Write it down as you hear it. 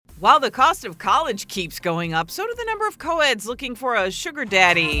While the cost of college keeps going up, so do the number of co-eds looking for a sugar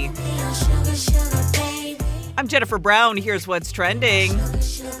daddy. I'm Jennifer Brown. Here's what's trending.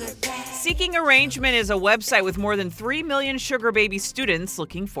 Seeking Arrangement is a website with more than 3 million sugar baby students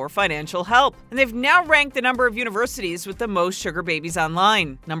looking for financial help. And they've now ranked the number of universities with the most sugar babies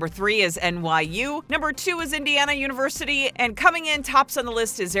online. Number 3 is NYU. Number 2 is Indiana University. And coming in tops on the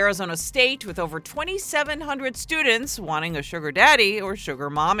list is Arizona State with over 2,700 students wanting a sugar daddy or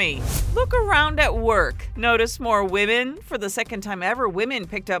sugar mommy. Look around at work. Notice more women. For the second time ever, women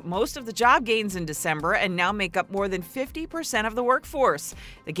picked up most of the job gains in December and now make up more than 50% of the workforce.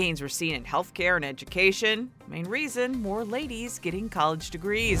 The gains were seen in healthcare and education. Main reason, more ladies getting college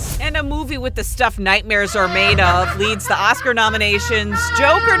degrees. And a movie with the stuff nightmares are made of leads the Oscar nominations.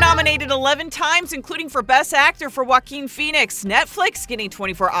 Joker nominated 11 times, including for Best Actor for Joaquin Phoenix. Netflix getting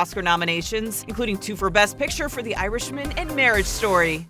 24 Oscar nominations, including 2 for Best Picture for The Irishman and Marriage Story.